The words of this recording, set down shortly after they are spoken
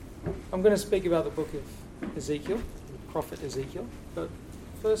I'm going to speak about the book of Ezekiel, the prophet Ezekiel. But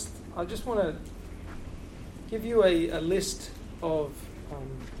first, I just want to give you a list of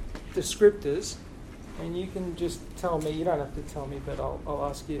descriptors, and you can just tell me, you don't have to tell me, but I'll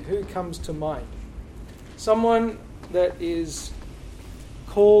ask you, who comes to mind? Someone that is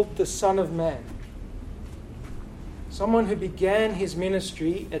called the Son of Man. Someone who began his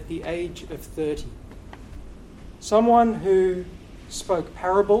ministry at the age of 30. Someone who spoke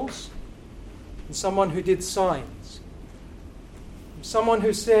parables, and someone who did signs. Someone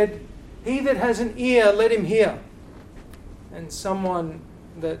who said, "He that has an ear, let him hear." And someone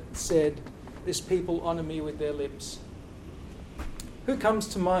that said, "This people honour me with their lips." Who comes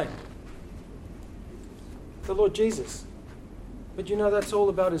to mind? The Lord Jesus. But you know that's all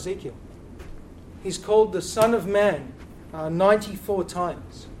about Ezekiel. He's called the Son of Man 94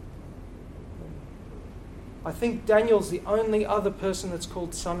 times. I think Daniel's the only other person that's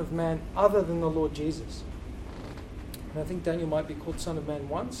called Son of Man other than the Lord Jesus. And I think Daniel might be called Son of Man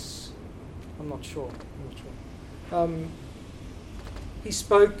once. I'm not sure. He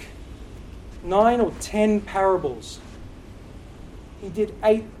spoke 9 or 10 parables. He did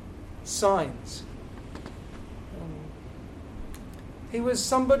 8 signs. He was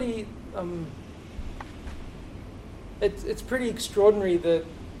somebody... It's pretty extraordinary the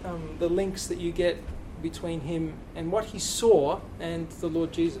links that you get between him and what he saw and the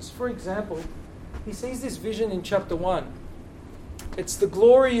Lord Jesus. For example, he sees this vision in chapter 1. It's the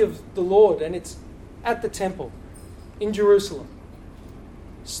glory of the Lord, and it's at the temple in Jerusalem.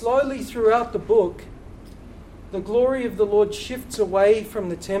 Slowly throughout the book, the glory of the Lord shifts away from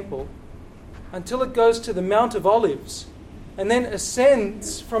the temple until it goes to the Mount of Olives and then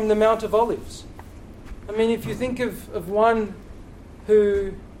ascends from the Mount of Olives. I mean, if you think of one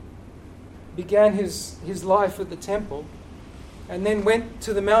who began his life at the temple and then went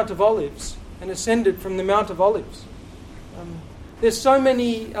to the Mount of Olives and ascended from the Mount of Olives. There's so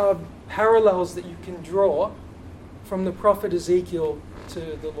many parallels that you can draw from the prophet Ezekiel to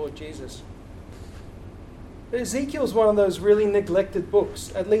the Lord Jesus. Ezekiel is one of those really neglected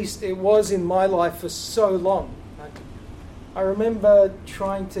books. At least it was in my life for so long. I remember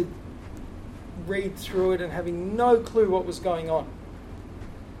trying to read through it and having no clue what was going on.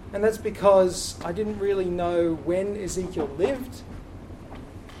 And that's because I didn't really know when Ezekiel lived,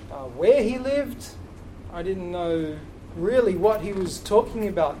 where he lived. I didn't know really what he was talking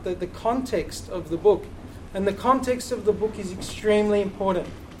about, the context of the book. And the context of the book is extremely important.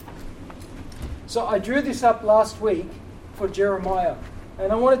 So I drew this up last week for Jeremiah.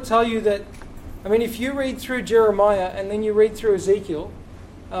 And I want to tell you that, I mean, if you read through Jeremiah and then you read through Ezekiel,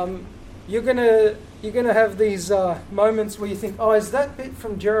 you're gonna have these moments where you think, oh, is that bit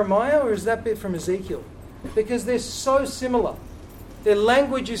from Jeremiah or is that bit from Ezekiel? Because they're so similar. Their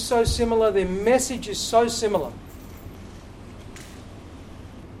language is so similar. Their message is so similar.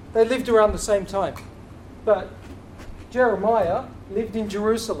 They lived around the same time. But Jeremiah lived in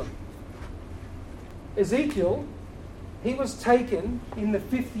Jerusalem. Ezekiel, he was taken in the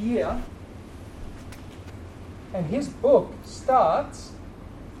 5th year, and his book starts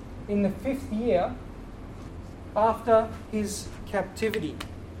in the 5th year after his captivity.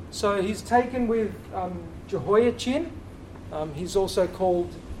 So he's taken with Jehoiachin. He's also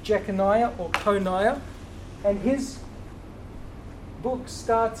called Jeconiah or Coniah. And his book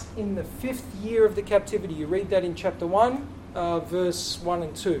starts in the 5th year of the captivity. You read that in chapter 1, verse 1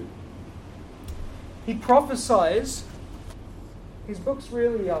 and 2. He prophesies. His book's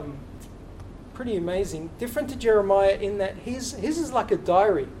really pretty amazing. Different to Jeremiah in that his is like a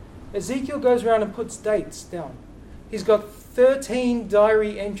diary. Ezekiel goes around and puts dates down. He's got 13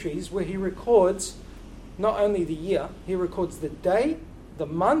 diary entries where he records not only the year, he records the day, the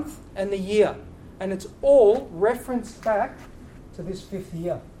month, and the year. And it's all referenced back to this 5th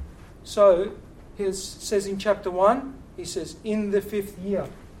year. So, he says in chapter 1, he says, in the 5th year.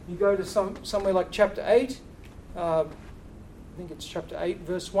 You go to somewhere like chapter 8, I think it's chapter 8,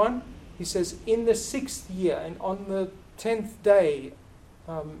 verse 1. He says, in the 6th year, and on the 10th day,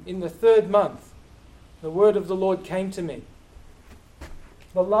 in the 3rd month, the word of the Lord came to me.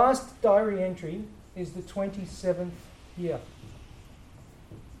 The last diary entry is the 27th year.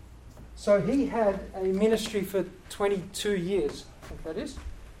 So he had a ministry for 22 years, I think that is.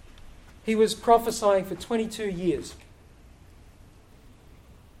 He was prophesying for 22 years.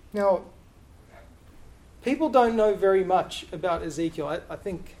 Now, people don't know very much about Ezekiel. I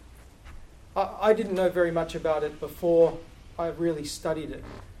think I didn't know very much about it before I really studied it.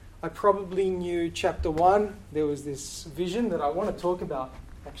 I probably knew chapter 1. There was this vision that I want to talk about,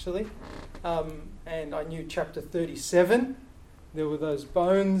 actually. And I knew chapter 37. there were those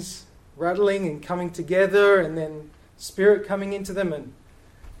bones rattling and coming together, and then spirit coming into them and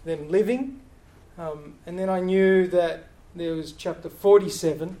them living. And then I knew that there was chapter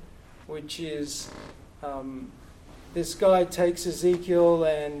 47, which is this guy takes Ezekiel,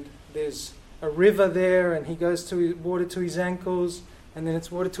 and there's a river there, and he goes to water to his ankles, and then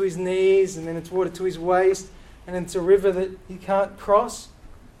it's water to his knees, and then it's water to his waist, and it's a river that he can't cross.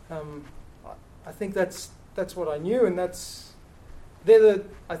 I think that's what I knew, and I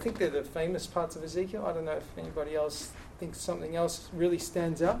think they're the famous parts of Ezekiel. I don't know if anybody else thinks something else really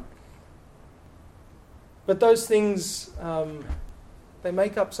stands out. But those things, they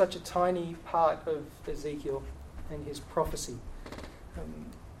make up such a tiny part of Ezekiel and his prophecy.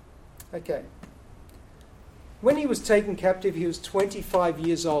 Okay. When he was taken captive, he was 25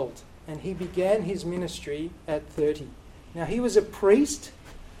 years old, and he began his ministry at 30. Now, he was a priest,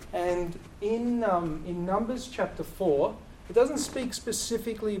 and in Numbers chapter 4, it doesn't speak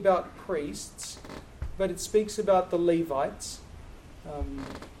specifically about priests, but it speaks about the Levites.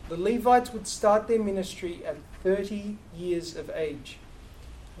 The Levites would start their ministry at 30 years of age.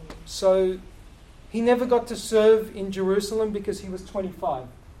 So he never got to serve in Jerusalem because he was 25.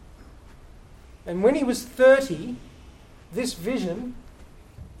 And when he was 30, this vision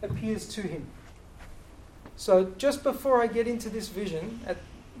appears to him. So just before I get into this vision,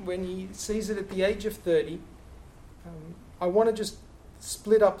 when he sees it at the age of 30, I want to just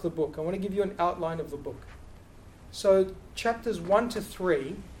split up the book. I want to give you an outline of the book. So chapters 1 to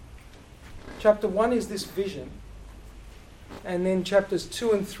 3, chapter 1 is this vision, and then chapters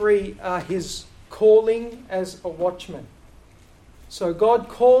 2 and 3 are his calling as a watchman. So God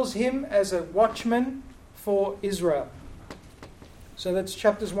calls him as a watchman for Israel. So that's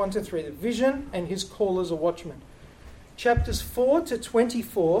chapters 1 to 3, the vision and his call as a watchman. Chapters 4 to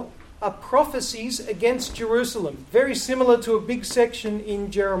 24 are prophecies against Jerusalem, very similar to a big section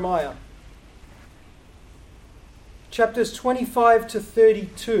in Jeremiah. Chapters 25 to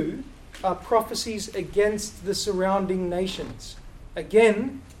 32 are prophecies against the surrounding nations.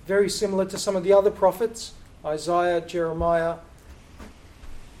 Again, very similar to some of the other prophets, Isaiah, Jeremiah.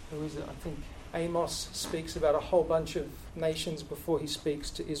 Who is it? I think Amos speaks about a whole bunch of nations before he speaks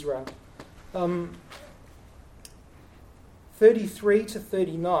to Israel. 33 to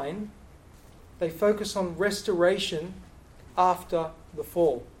 39, they focus on restoration after the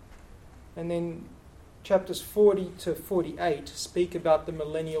fall. And then chapters 40 to 48 speak about the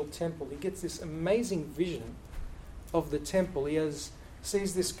millennial temple. He gets this amazing vision of the temple. He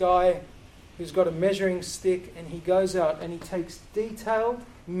sees this guy who's got a measuring stick, and he goes out and he takes detailed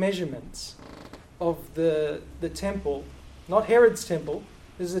measurements of the temple, not Herod's temple.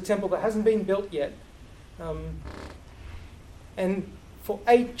 This is a temple that hasn't been built yet. And for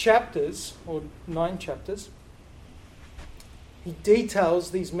 8 chapters, or 9 chapters, he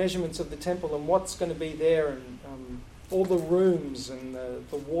details these measurements of the temple and what's going to be there, and all the rooms and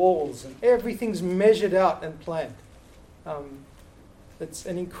the walls, and everything's measured out and planned. It's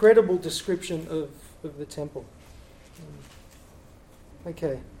an incredible description of the temple.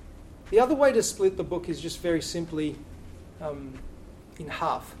 Okay. The other way to split the book is just very simply in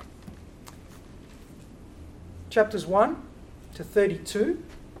half. Chapters 1 to 32,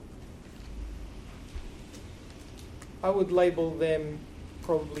 I would label them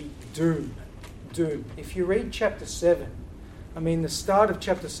probably doom. If you read chapter 7, the start of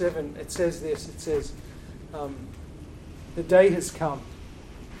chapter 7, it says this. It says, the day has come.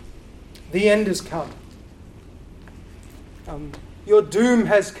 The end has come. Your doom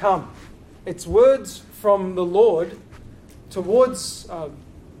has come. It's words from the Lord towards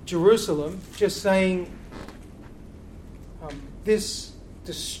Jerusalem, just saying, this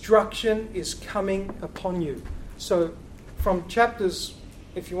destruction is coming upon you. So from chapters,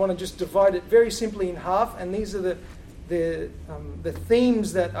 if you want to just divide it very simply in half, and these are the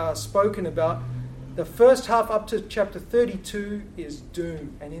themes that are spoken about. The first half up to chapter 32 is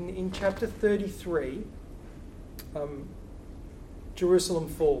doom. And in chapter 33, Jerusalem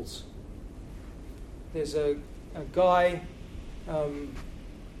falls. There's a guy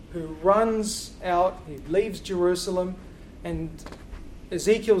who runs out, he leaves Jerusalem, and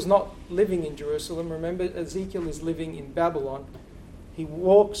Ezekiel's not living in Jerusalem. Remember, Ezekiel is living in Babylon. He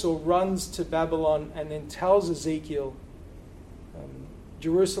walks or runs to Babylon and then tells Ezekiel,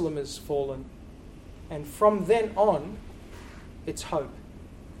 Jerusalem has fallen. And from then on, it's hope.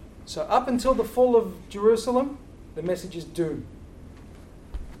 So up until the fall of Jerusalem, the message is doom.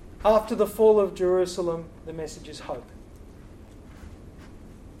 After the fall of Jerusalem, the message is hope.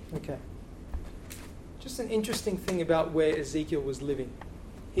 Okay. Just an interesting thing about where Ezekiel was living.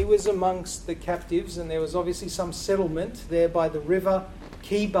 he was amongst the captives, and there was obviously some settlement there by the river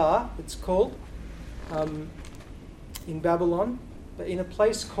Kibar, it's called, in Babylon, but in a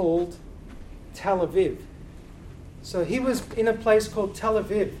place called Tel Aviv. So he was in a place called Tel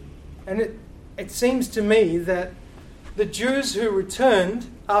Aviv. And it seems to me that the Jews who returned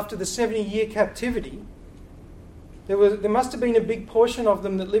after the 70-year captivity, there must have been a big portion of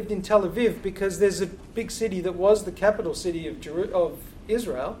them that lived in Tel Aviv, because there's a big city that was the capital city of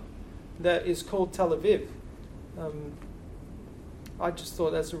Israel that is called Tel Aviv. I just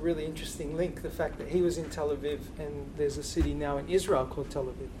thought that's a really interesting link, the fact that he was in Tel Aviv and there's a city now in Israel called Tel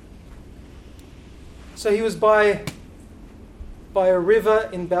Aviv. So he was by a river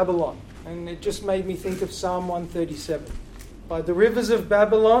in Babylon, and it just made me think of Psalm 137. By the rivers of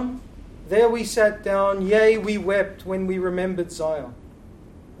Babylon, there we sat down, yea, we wept when we remembered Zion.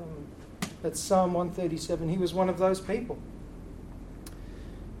 That's Psalm 137. He was one of those people.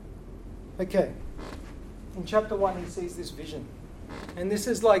 Okay. In chapter 1, he sees this vision. And this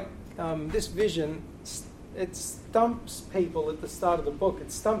is like, this vision, it stumps people at the start of the book.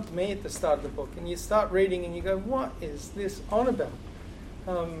 It stumped me at the start of the book. And you start reading and you go, what is this on about?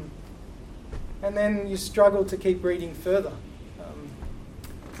 And then you struggle to keep reading further.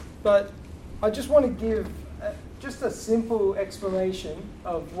 But I just want to give just a simple explanation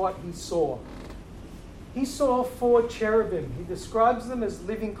of what he saw. He saw 4 cherubim. He describes them as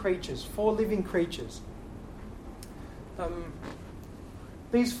living creatures, 4 living creatures.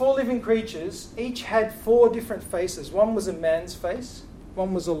 These 4 living creatures each had 4 different faces. One was a man's face,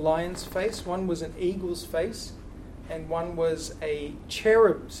 one was a lion's face, one was an eagle's face, and one was a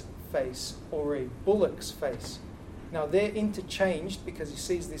cherub's face or a bullock's face. Now they're interchanged because he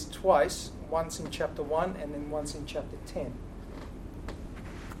sees this twice, once in chapter 1 and then once in chapter 10.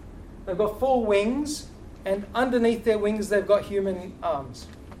 They've got 4 wings, and underneath their wings they've got human arms.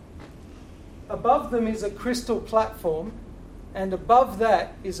 Above them is a crystal platform, and above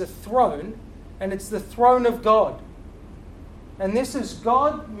that is a throne, and it's the throne of God. And this is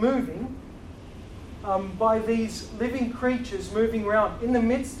God moving by these living creatures moving around. In the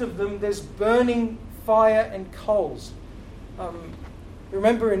midst of them, there's burning fire and coals.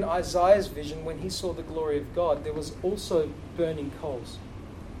 Remember in Isaiah's vision, when he saw the glory of God, there was also burning coals.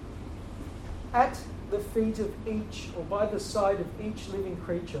 At the feet of each, or by the side of each living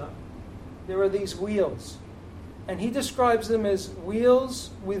creature, there are these wheels. And he describes them as wheels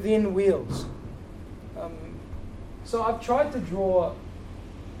within wheels. So I've tried to draw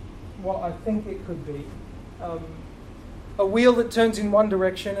what I think it could be. A wheel that turns in one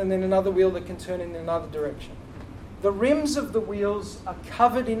direction and then another wheel that can turn in another direction. The rims of the wheels are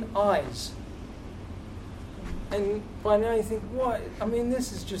covered in eyes. And by now you think, what? I mean,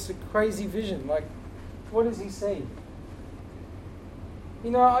 this is just a crazy vision. Like, what does he see?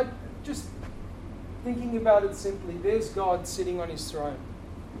 You know, I just thinking about it simply, there's God sitting on his throne.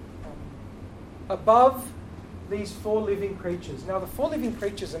 Above these 4 living creatures. Now, the 4 living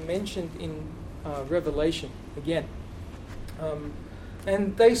creatures are mentioned in Revelation again.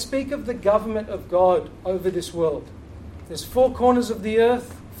 And they speak of the government of God over this world. There's 4 corners of the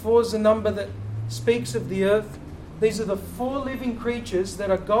earth. 4 is the number that speaks of the earth. These are the 4 living creatures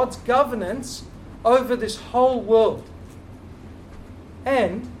that are God's governance over this whole world.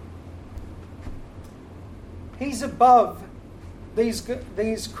 And he's above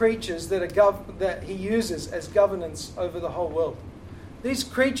these creatures that he uses as governance over the whole world. These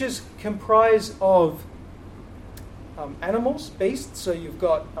creatures comprise of animals, beasts. So you've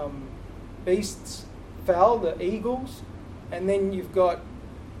got beasts, fowl, the eagles, and then you've got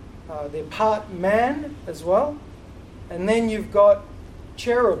they're part man as well, and then you've got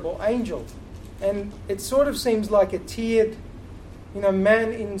cherub or angel. And it sort of seems like a tiered,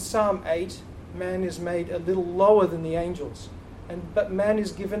 man in Psalm 8, man is made a little lower than the angels. But man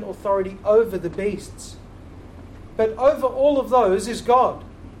is given authority over the beasts. But over all of those is God.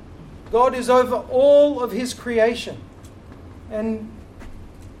 God is over all of his creation. And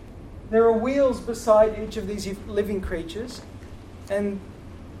there are wheels beside each of these living creatures. And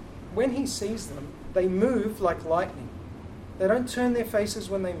when he sees them, they move like lightning. They don't turn their faces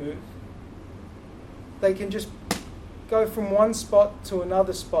when they move. They can just go from one spot to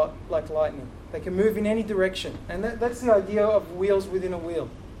another spot like lightning. They can move in any direction. And that's the idea of wheels within a wheel.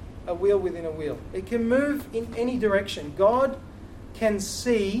 A wheel within a wheel. It can move in any direction. God can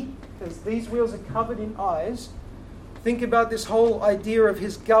see, because these wheels are covered in eyes. Think about this whole idea of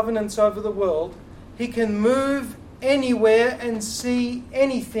his governance over the world. He can move anywhere and see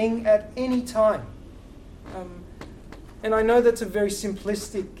anything at any time. And I know that's a very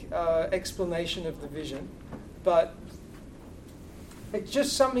simplistic explanation of the vision, but It's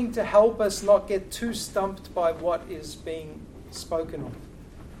just something to help us not get too stumped by what is being spoken of.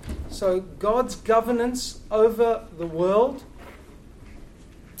 So God's governance over the world,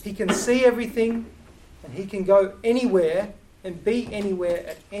 He can see everything and He can go anywhere and be anywhere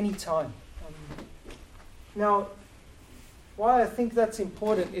at any time. Now, why I think that's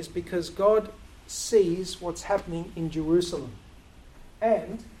important is because God sees what's happening in Jerusalem.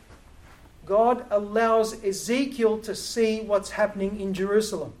 And God allows Ezekiel to see what's happening in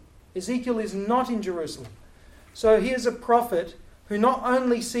Jerusalem. Ezekiel is not in Jerusalem. So here's a prophet who not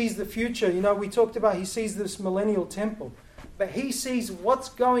only sees the future, we talked about he sees this millennial temple, but he sees what's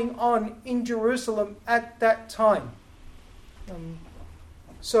going on in Jerusalem at that time.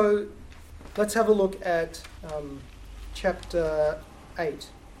 So let's have a look at chapter 8.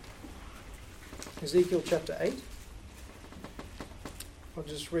 Ezekiel chapter 8. I'll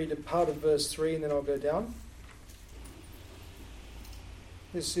just read a part of verse 3 and then I'll go down.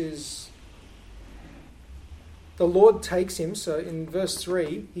 This is, the Lord takes him, so in verse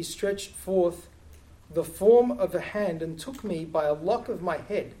 3, he stretched forth the form of a hand and took me by a lock of my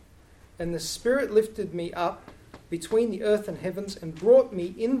head, and the Spirit lifted me up between the earth and heavens and brought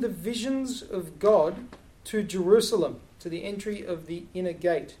me in the visions of God to Jerusalem, to the entry of the inner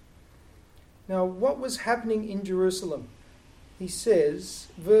gate. Now, what was happening in Jerusalem? He says,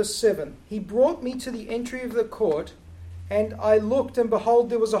 verse 7, he brought me to the entry of the court, and I looked, and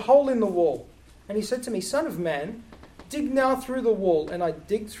behold, there was a hole in the wall. And he said to me, Son of man, dig now through the wall. And I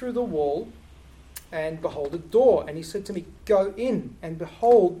digged through the wall, and behold, a door. And he said to me, Go in, and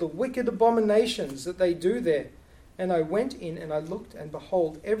behold the wicked abominations that they do there. And I went in, and I looked, and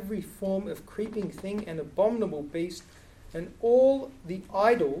behold, every form of creeping thing and abominable beast, and all the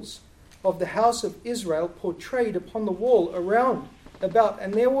idols of the house of Israel portrayed upon the wall around about.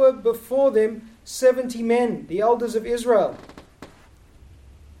 And there were before them 70 men, the elders of Israel.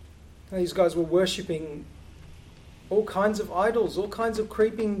 And these guys were worshipping all kinds of idols, all kinds of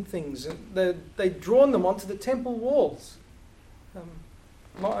creeping things. And they'd drawn them onto the temple walls.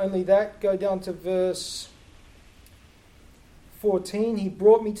 Not only that, go down to verse 14, he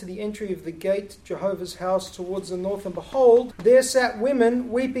brought me to the entry of the gate, Jehovah's house, towards the north, and behold, there sat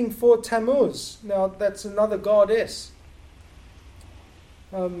women weeping for Tammuz. Now, that's another goddess.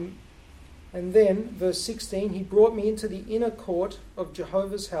 And then, verse 16, he brought me into the inner court of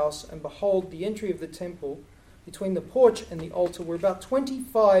Jehovah's house, and behold, the entry of the temple, between the porch and the altar, were about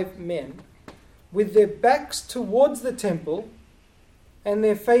 25 men, with their backs towards the temple, and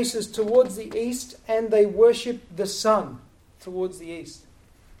their faces towards the east, and they worshipped the sun towards the east.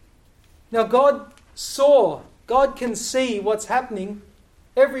 Now God can see what's happening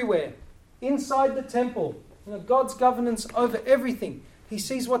everywhere, inside the temple. God's governance over everything. He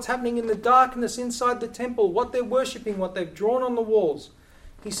sees what's happening in the darkness inside the temple, what they're worshipping, what they've drawn on the walls.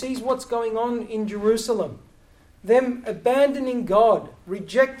 He sees what's going on in Jerusalem. Them abandoning God,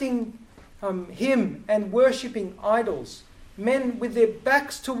 rejecting Him and worshipping idols. Men with their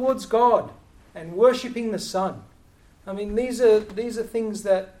backs towards God and worshipping the sun. I mean, these are things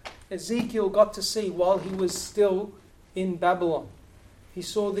that Ezekiel got to see while he was still in Babylon. He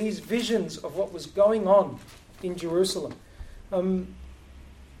saw these visions of what was going on in Jerusalem.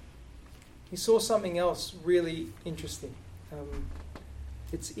 He saw something else really interesting.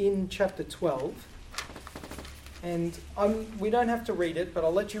 It's in chapter 12. And we don't have to read it, but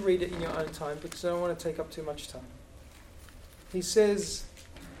I'll let you read it in your own time because I don't want to take up too much time. He says,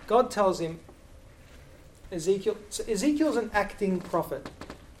 God tells him, Ezekiel's an acting prophet.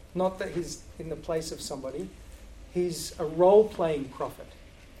 Not that he's in the place of somebody. He's a role-playing prophet.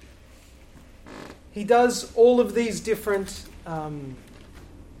 He does all of these different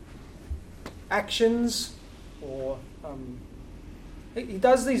actions, or he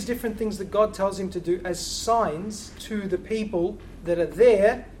does these different things that God tells him to do as signs to the people that are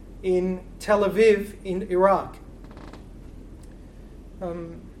there in Tel Aviv in Iraq,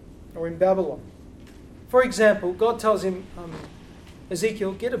 or in Babylon. For example, God tells him,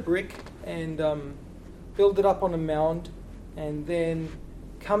 Ezekiel, get a brick and build it up on a mound, and then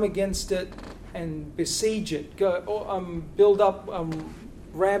come against it and besiege it. Build up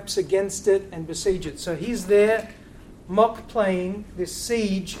ramps against it and besiege it. So he's there mock playing this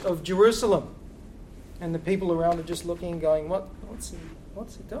siege of Jerusalem. And the people around are just looking and going, what's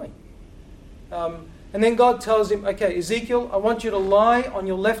he doing? And then God tells him, okay, Ezekiel, I want you to lie on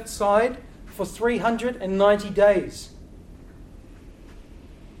your left side for 390 days.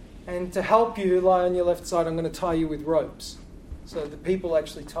 And to help you lie on your left side, I'm going to tie you with ropes. So the people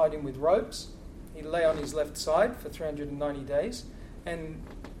actually tied him with ropes. He lay on his left side for 390 days. And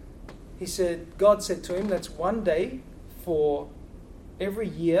God said to him, that's one day for every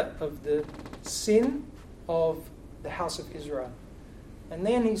year of the sin of the house of Israel. And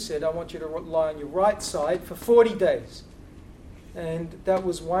then he said, I want you to lie on your right side for 40 days. And that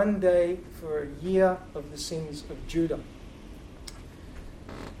was one day for a year of the sins of Judah.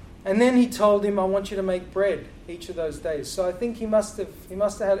 And then he told him, I want you to make bread each of those days. So I think it must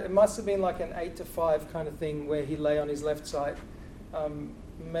have been like an 8 to 5 kind of thing where he lay on his left side.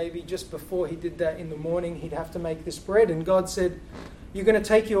 Maybe just before he did that in the morning, he'd have to make this bread. And God said, you're going to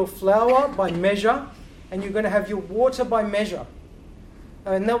take your flour by measure and you're going to have your water by measure.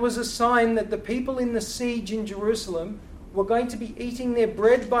 And that was a sign that the people in the siege in Jerusalem were going to be eating their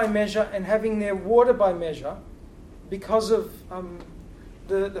bread by measure and having their water by measure because of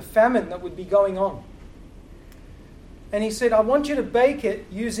the famine that would be going on. And he said, I want you to bake it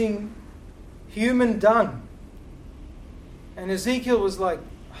using human dung. And Ezekiel was like,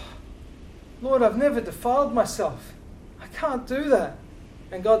 Lord, I've never defiled myself. I can't do that.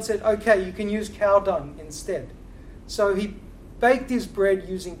 And God said, okay, you can use cow dung instead. So he baked his bread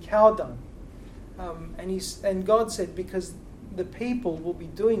using cow dung. And God said, because the people will be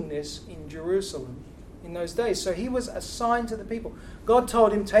doing this in Jerusalem in those days. So he was a sign to the people. God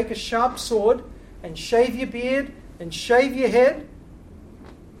told him, take a sharp sword and shave your beard and shave your head.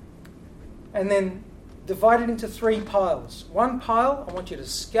 And then divide it into 3 piles. One pile, I want you to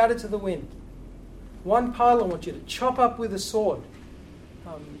scatter to the wind. One pile, I want you to chop up with a sword.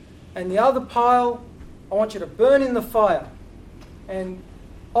 And the other pile, I want you to burn in the fire. And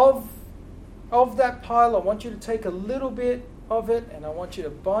of that pile, I want you to take a little bit of it and I want you to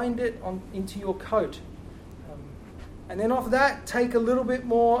bind it into your coat. And then of that, take a little bit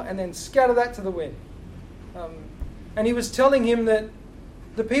more and then scatter that to the wind. And he was telling him that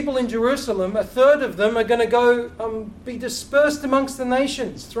the people in Jerusalem, a third of them are going to go be dispersed amongst the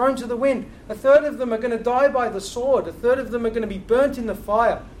nations, thrown to the wind. A third of them are going to die by the sword. A third of them are going to be burnt in the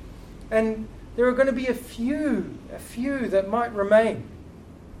fire. And there are going to be a few that might remain.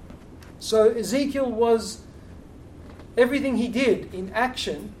 So Ezekiel was, everything he did in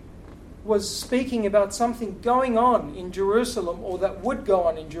action was speaking about something going on in Jerusalem or that would go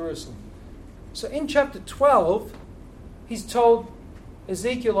on in Jerusalem. So in chapter 12, he's told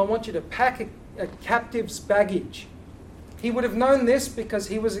Ezekiel, I want you to pack a captive's baggage. He would have known this because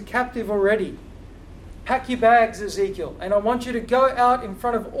he was a captive already. Pack your bags, Ezekiel, and I want you to go out in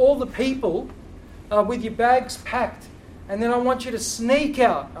front of all the people with your bags packed. And then I want you to sneak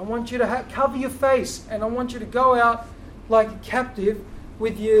out. I want you to cover your face. And I want you to go out like a captive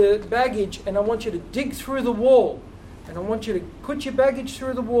with your baggage. And I want you to dig through the wall. And I want you to put your baggage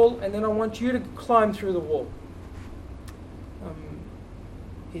through the wall. And then I want you to climb through the wall.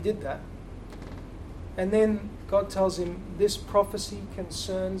 He did that. And then God tells him, this prophecy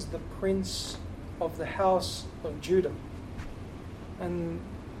concerns the prince of the house of Judah. And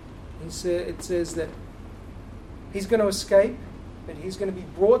it says that he's going to escape, but he's going to be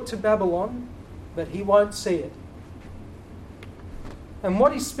brought to Babylon, but he won't see it. And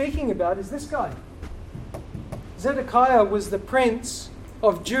what he's speaking about is this guy. Zedekiah was the prince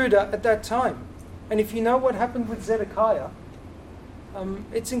of Judah at that time. And if you know what happened with Zedekiah,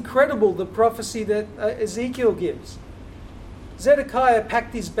 it's incredible the prophecy that Ezekiel gives. Zedekiah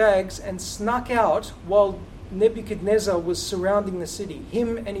packed his bags and snuck out while Nebuchadnezzar was surrounding the city,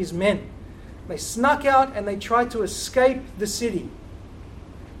 him and his men. They snuck out and they tried to escape the city.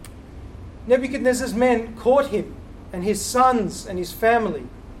 Nebuchadnezzar's men caught him and his sons and his family.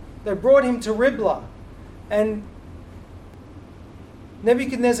 They brought him to Riblah, and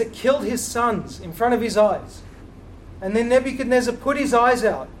Nebuchadnezzar killed his sons in front of his eyes. And then Nebuchadnezzar put his eyes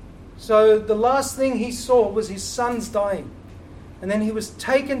out. So the last thing he saw was his sons dying. And then he was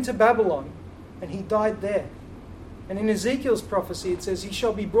taken to Babylon and he died there. And in Ezekiel's prophecy it says he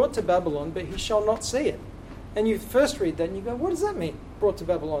shall be brought to Babylon, but he shall not see it. And you first read that and you go, what does that mean? Brought to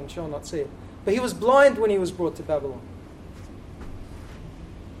Babylon, shall not see it. But he was blind when he was brought to Babylon.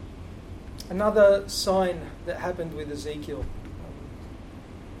 Another sign that happened with Ezekiel.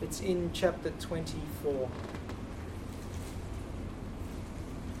 It's in chapter 24.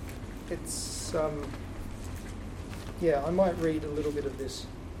 It's, I might read a little bit of this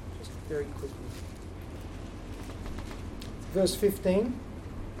just very quickly. Verse 15.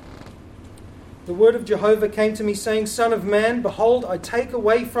 The word of Jehovah came to me, saying, Son of man, behold, I take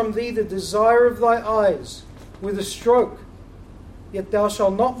away from thee the desire of thy eyes with a stroke. Yet thou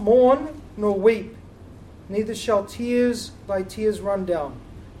shalt not mourn nor weep, neither shall thy tears run down.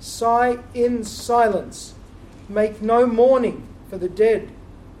 Sigh in silence. Make no mourning for the dead.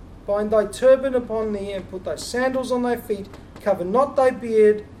 Bind thy turban upon thee, and put thy sandals on thy feet. Cover not thy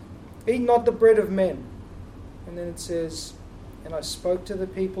beard. Eat not the bread of men. And then it says, and I spoke to the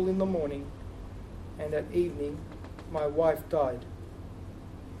people in the morning, and at evening my wife died.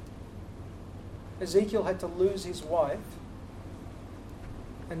 Ezekiel had to lose his wife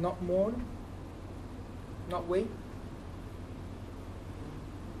and not mourn, not weep.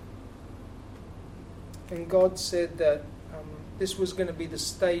 And God said that this was going to be the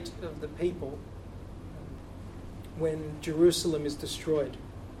state of the people when Jerusalem is destroyed.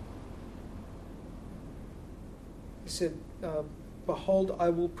 He said, behold, I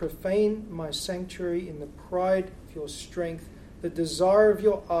will profane my sanctuary in the pride of your strength, the desire of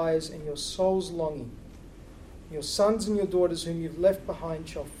your eyes and your soul's longing. Your sons and your daughters whom you've left behind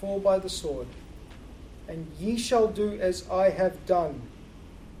shall fall by the sword, and ye shall do as I have done.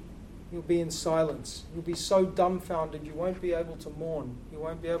 You'll be in silence. You'll be so dumbfounded you won't be able to mourn. You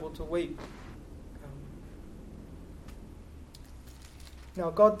won't be able to weep. Now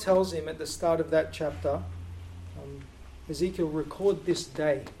God tells him at the start of that chapter, Ezekiel, record this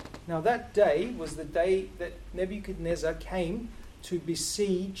day. Now that day was the day that Nebuchadnezzar came to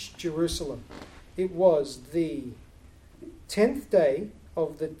besiege Jerusalem. It was the 10th day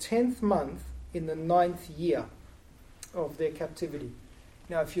of the 10th month in the 9th year of their captivity.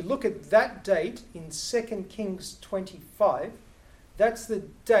 Now, if you look at that date in 2 Kings 25, that's the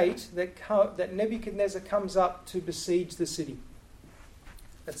date that Nebuchadnezzar comes up to besiege the city.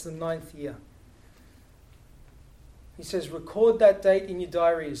 That's the 9th year. He says, record that date in your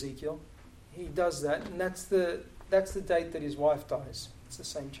diary, Ezekiel. He does that, and that's the date that his wife dies. It's the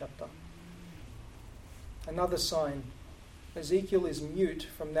same chapter. Another sign. Ezekiel is mute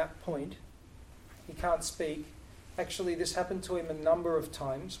from that point. He can't speak. Actually, this happened to him a number of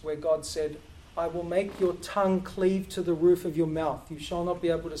times where God said, I will make your tongue cleave to the roof of your mouth. You shall not be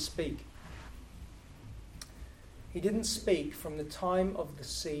able to speak. He didn't speak from the time of the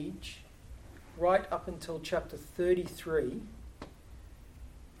siege right up until chapter 33.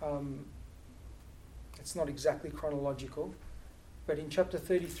 It's not exactly chronological, but in chapter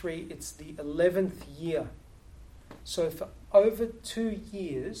 33 it's the 11th year. So for over 2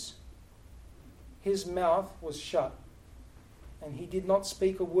 years his mouth was shut, and he did not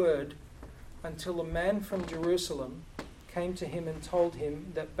speak a word until a man from Jerusalem came to him and told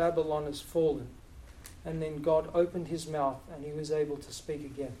him that Babylon has fallen. And then God opened his mouth and he was able to speak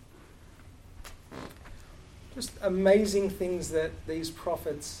again. Just amazing things that these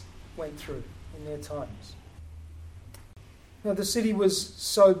prophets went through in their times. Now the city was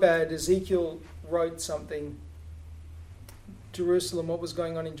so bad, Ezekiel wrote something. Jerusalem, what was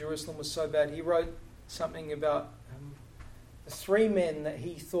going on in Jerusalem was so bad. He wrote something about the 3 men that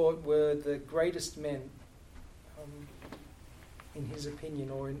he thought were the greatest men in his opinion,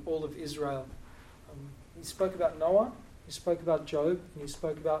 or in all of Israel. He spoke about Noah, he spoke about Job, and he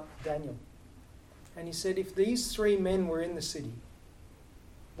spoke about Daniel. And he said if these 3 men were in the city,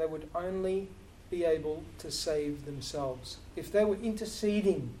 they would only be able to save themselves. If they were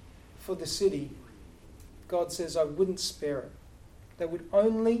interceding for the city, God says, I wouldn't spare it. They would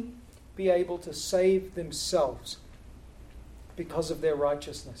only be able to save themselves because of their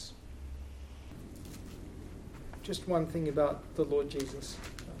righteousness. Just one thing about the Lord Jesus.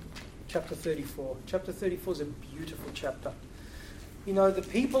 Chapter 34. Chapter 34 is a beautiful chapter. You know, the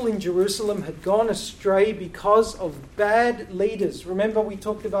people in Jerusalem had gone astray because of bad leaders. Remember we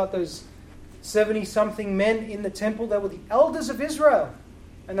talked about those 70-something men in the temple? They were the elders of Israel,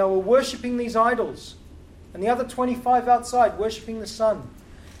 and they were worshipping these idols. And the other 25 outside worshipping the sun.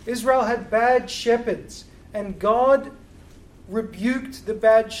 Israel had bad shepherds, and God rebuked the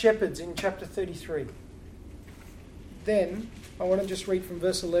bad shepherds in chapter 33. Then, I want to just read from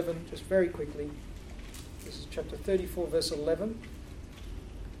verse 11, just very quickly. This is chapter 34, verse 11.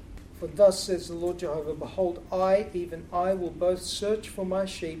 For thus says the Lord Jehovah, behold, I, even I, will both search for my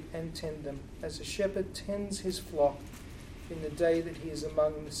sheep and tend them, as a shepherd tends his flock in the day that he is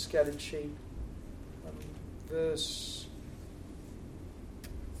among the scattered sheep. Verse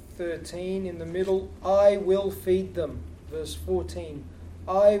 13 in the middle, I will feed them. Verse 14,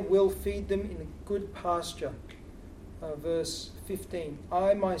 I will feed them in a good pasture. Verse 15,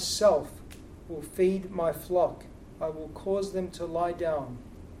 I myself will feed my flock. I will cause them to lie down.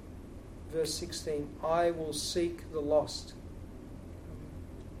 Verse 16, I will seek the lost.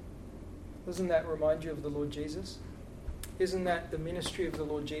 Doesn't that remind you of the Lord Jesus? Isn't that the ministry of the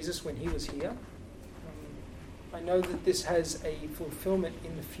Lord Jesus when he was here? I know that this has a fulfillment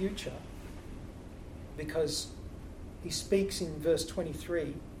in the future because he speaks in verse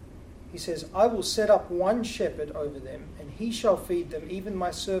 23. He says, I will set up one shepherd over them, and he shall feed them, even my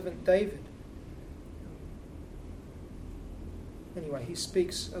servant David. Anyway, he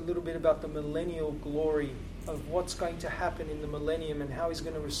speaks a little bit about the millennial glory of what's going to happen in the millennium and how he's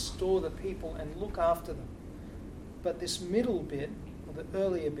going to restore the people and look after them. But this middle bit, or the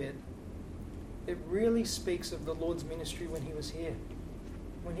earlier bit, it really speaks of the Lord's ministry when he was here.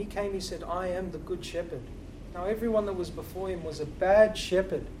 When he came, he said, I am the good shepherd. Now everyone that was before him was a bad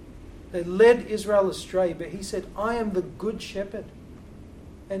shepherd. They led Israel astray, but he said, I am the good shepherd.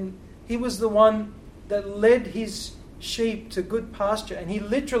 And he was the one that led his sheep to good pasture, and he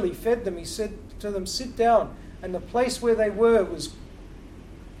literally fed them. He said to them, sit down. And the place where they were was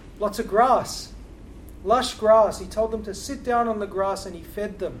lots of grass, lush grass. He told them to sit down on the grass, and he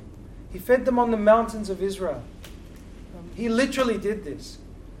fed them. He fed them on the mountains of Israel. He literally did this.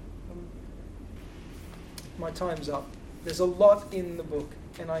 My time's up. There's a lot in the book,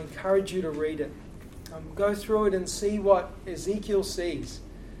 and I encourage you to read it. Go through it and see what Ezekiel sees.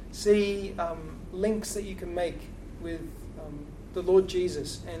 See links that you can make with the Lord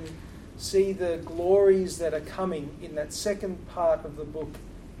Jesus, and see the glories that are coming in that second part of the book,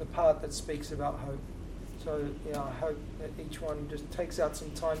 the part that speaks about hope. So I hope that each one just takes out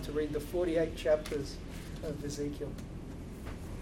some time to read the 48 chapters of Ezekiel.